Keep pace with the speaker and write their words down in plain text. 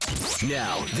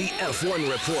Now, the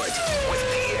F1 Report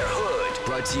with Pierre Hood.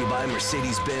 Brought to you by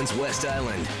Mercedes-Benz West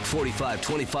Island,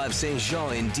 4525 St.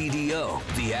 Jean in DDO,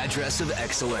 the address of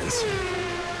excellence.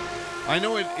 I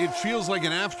know it feels like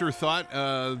an afterthought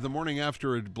the morning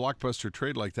after a blockbuster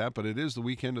trade like that, but it is the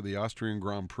weekend of the Austrian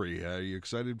Grand Prix. Are you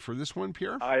excited for this one,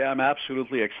 Pierre? I am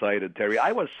absolutely excited, Terry.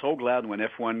 I was so glad when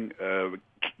F1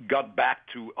 got back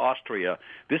to Austria.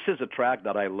 This is a track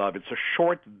that I love. It's a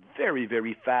short, very,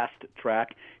 very fast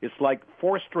track. It's like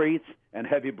 4 straights and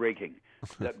heavy braking.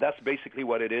 That's basically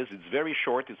what it is. It's very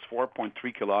short. It's 4.3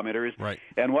 kilometers. Right.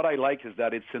 And what I like is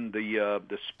that it's in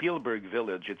the Spielberg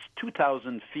village. It's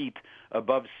 2,000 feet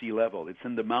above sea level. It's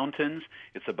in the mountains.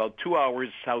 It's about 2 hours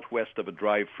southwest of a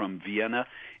drive from Vienna.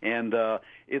 And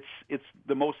it's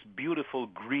the most beautiful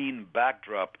green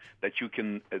backdrop that you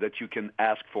can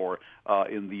ask for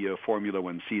in the Formula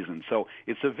One season. So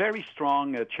it's a very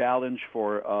strong challenge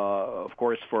for, of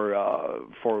course,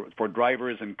 for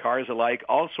drivers and cars alike.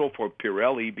 Also for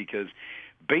Pirelli, because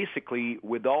basically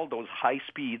with all those high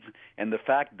speeds and the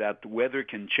fact that weather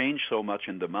can change so much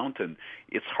in the mountain,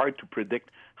 it's hard to predict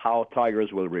how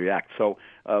tires will react. So,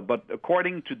 but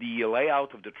according to the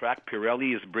layout of the track,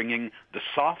 Pirelli is bringing the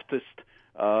softest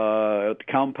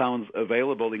compounds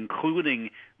available, including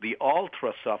the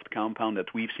ultra-soft compound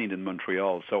that we've seen in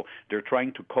Montreal. So they're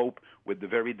trying to cope with the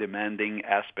very demanding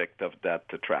aspect of that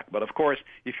track. But of course,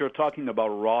 if you're talking about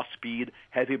raw speed,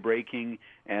 heavy braking,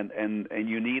 and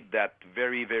you need that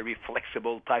very, very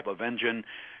flexible type of engine,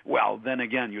 well, then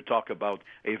again, you talk about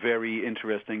a very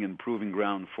interesting and proving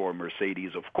ground for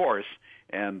Mercedes, of course,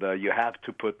 and you have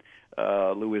to put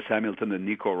Lewis Hamilton and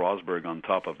Nico Rosberg on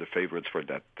top of the favorites for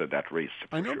that race.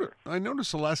 I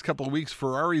noticed the last couple of weeks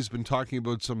Ferrari's been talking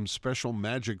about some special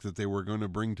magic that they were going to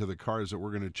bring to the cars that were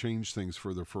going to change things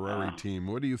for the Ferrari team.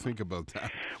 What do you think about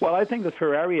that? Well, I think that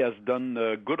Ferrari has done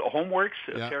good homework,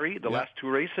 Terry, the last 2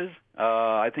 races.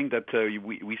 I think that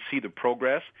we see the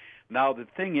progress. Now, the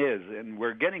thing is, and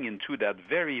we're getting into that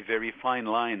very, very fine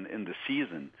line in the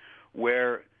season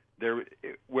where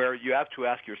you have to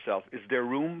ask yourself, is there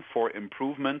room for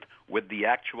improvement with the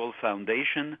actual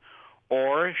foundation,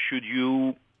 or should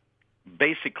you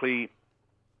basically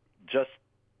just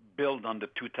build on the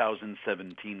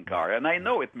 2017 car? And I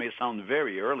know it may sound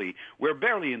very early. We're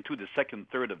barely into the second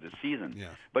third of the season. Yeah.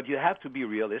 But you have to be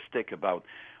realistic about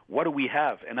what do we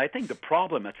have. And I think the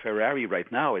problem at Ferrari right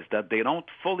now is that they don't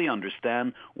fully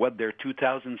understand what their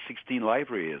 2016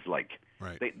 livery is like.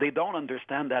 Right. They don't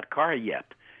understand that car yet.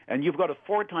 And you've got a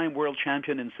 4-time world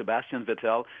champion in Sebastian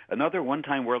Vettel, another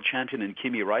 1-time world champion in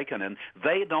Kimi Raikkonen.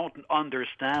 They don't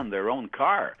understand their own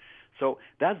car. So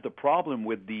that's the problem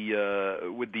with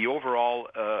the overall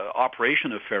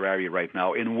operation of Ferrari right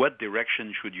now. In what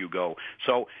direction should you go?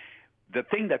 So the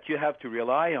thing that you have to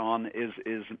rely on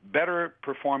is better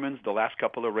performance the last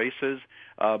couple of races,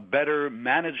 better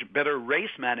race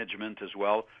management as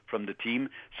well from the team.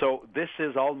 So this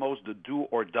is almost the do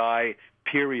or die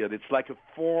period. It's like a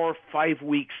 4 or 5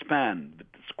 week span.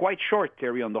 It's quite short,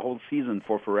 Terry, on the whole season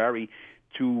for Ferrari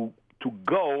to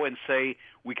go and say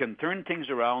we can turn things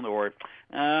around, or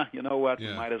you know what,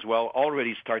 we might as well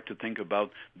already start to think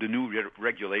about the new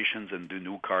regulations and the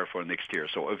new car for next year.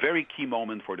 So a very key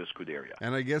moment for the Scuderia.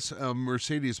 And I guess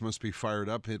Mercedes must be fired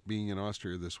up, it being in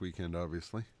Austria this weekend,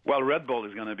 obviously. Well, Red Bull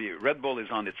is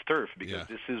on its turf, because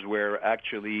this is where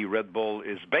actually Red Bull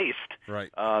is based.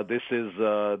 Right. This is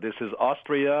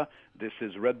Austria. This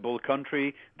is Red Bull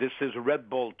country. This is Red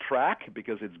Bull track,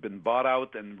 because it's been bought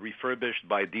out and refurbished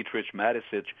by Dietrich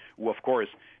Mateschitz, who of course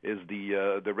is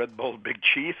the Red Bull big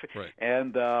chief. Right.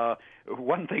 And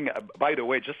one thing, by the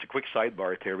way, just a quick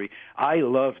sidebar, Terry, I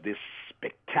love this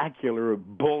spectacular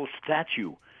bull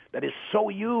statue that is so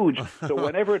huge. So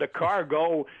whenever the car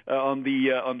go on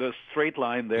the straight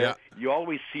line there, you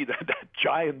always see that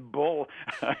giant bull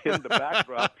in the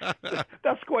backdrop.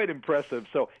 That's quite impressive.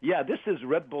 So, this is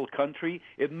Red Bull country.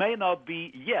 It may not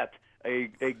be yet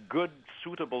a good,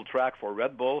 suitable track for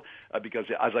Red Bull because,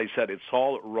 as I said, it's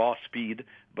all raw speed.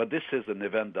 But this is an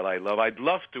event that I love. I'd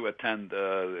love to attend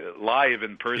live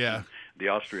in person the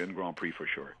Austrian Grand Prix for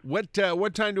sure. What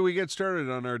time do we get started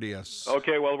on RDS?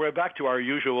 Okay, well, we're back to our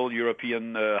usual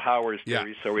European hours,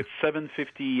 Terry. So it's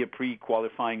 7:50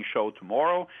 pre-qualifying show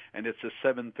tomorrow, and it's a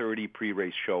 7:30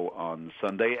 pre-race show on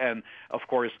Sunday. And, of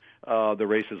course, the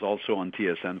race is also on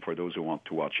TSN for those who want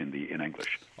to watch in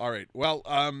English. All right. Well,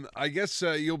 I guess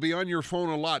you'll be on your phone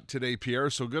a lot today, Pierre,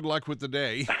 so good luck with the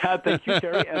day. Thank you,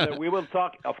 Terry. And we will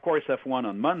talk, of course, F1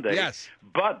 on Monday. Yes.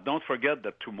 But don't forget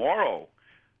that tomorrow,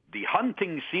 the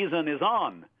hunting season is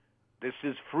on. This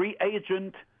is free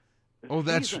agent Oh,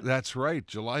 season. that's right.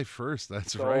 July 1st.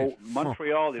 That's So right.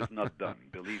 Montreal is not done,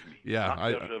 believe me. Yeah,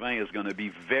 Marc Bergevin is going to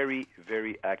be very,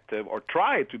 very active, or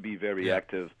try to be very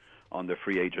active on the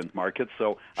free agent market.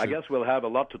 So I guess we'll have a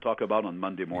lot to talk about on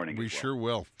Monday morning. We as well. sure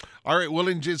will. All right. Well,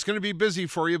 it's going to be busy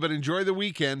for you, but enjoy the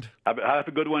weekend. Have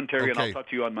a good one, Terry, and Okay. I'll talk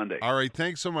to you on Monday. All right.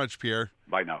 Thanks so much, Pierre.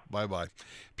 Bye now. Bye-bye.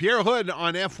 Pierre Hood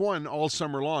on F1 all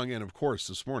summer long. And, of course,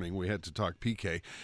 this morning we had to talk PK.